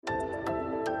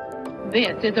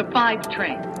This is a 5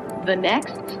 train. The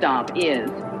next stop is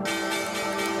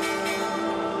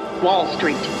Wall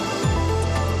Street.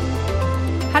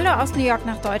 Hallo aus New York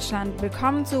nach Deutschland.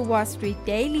 Willkommen zu Wall Street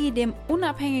Daily, dem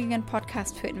unabhängigen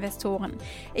Podcast für Investoren.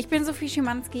 Ich bin Sophie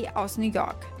Schimanski aus New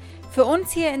York. Für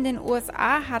uns hier in den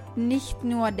USA hat nicht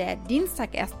nur der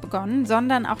Dienstag erst begonnen,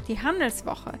 sondern auch die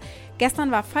Handelswoche.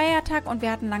 Gestern war Feiertag und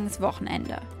wir hatten ein langes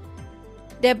Wochenende.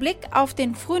 Der Blick auf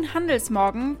den frühen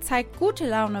Handelsmorgen zeigt gute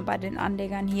Laune bei den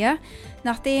Anlegern hier,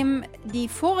 nachdem die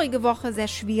vorige Woche sehr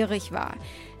schwierig war.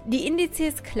 Die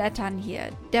Indizes klettern hier.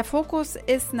 Der Fokus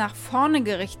ist nach vorne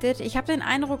gerichtet. Ich habe den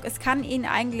Eindruck, es kann Ihnen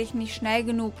eigentlich nicht schnell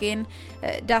genug gehen,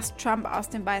 dass Trump aus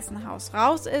dem Weißen Haus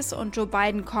raus ist und Joe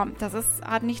Biden kommt.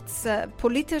 Hat nichts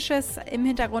Politisches im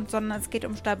Hintergrund, sondern es geht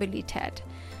um Stabilität.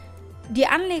 Die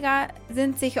Anleger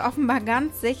sind sich offenbar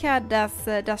ganz sicher, dass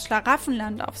das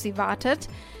Schlaraffenland auf sie wartet.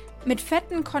 Mit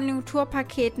fetten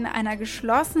Konjunkturpaketen einer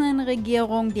geschlossenen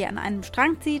Regierung, die an einem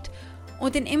Strang zieht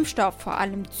und den Impfstoff vor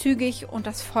allem zügig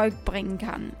unters Volk bringen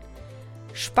kann.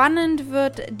 Spannend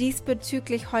wird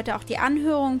diesbezüglich heute auch die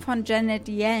Anhörung von Janet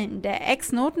Yellen, der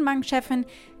Ex-Notenbankchefin,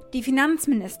 die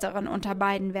Finanzministerin unter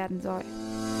Biden werden soll.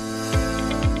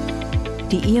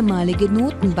 Die ehemalige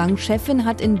Notenbankchefin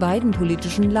hat in beiden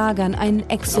politischen Lagern einen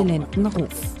exzellenten Ruf.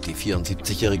 Die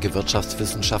 74-jährige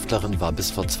Wirtschaftswissenschaftlerin war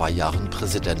bis vor 2 Jahren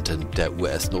Präsidentin der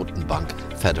US-Notenbank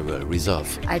Federal Reserve.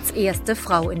 Als erste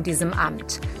Frau in diesem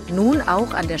Amt. Nun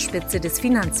auch an der Spitze des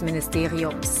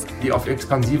Finanzministeriums. Die auf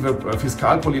expansive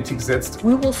Fiskalpolitik setzt.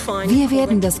 Wir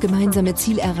werden das gemeinsame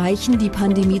Ziel erreichen, die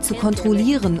Pandemie zu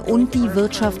kontrollieren und die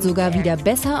Wirtschaft sogar wieder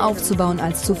besser aufzubauen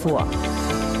als zuvor.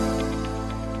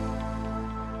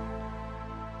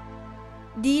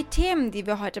 Die Themen, die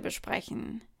wir heute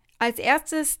besprechen. Als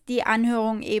erstes die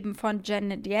Anhörung eben von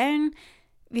Janet Yellen.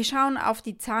 Wir schauen auf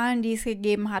die Zahlen, die es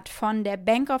gegeben hat von der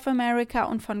Bank of America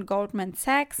und von Goldman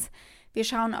Sachs. Wir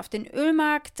schauen auf den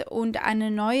Ölmarkt und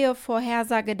eine neue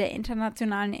Vorhersage der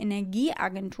Internationalen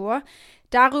Energieagentur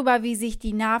darüber, wie sich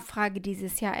die Nachfrage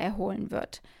dieses Jahr erholen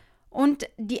wird. Und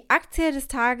die Aktie des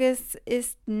Tages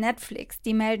ist Netflix.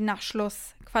 Die melden nach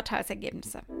Schluss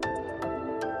Quartalsergebnisse.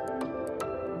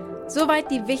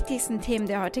 Soweit die wichtigsten Themen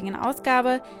der heutigen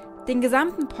Ausgabe. Den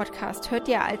gesamten Podcast hört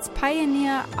ihr als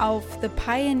Pioneer auf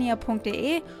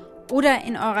thepioneer.de oder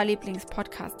in eurer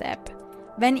Lieblings-Podcast-App.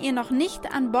 Wenn ihr noch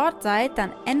nicht an Bord seid,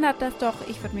 dann ändert das doch,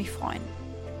 ich würde mich freuen.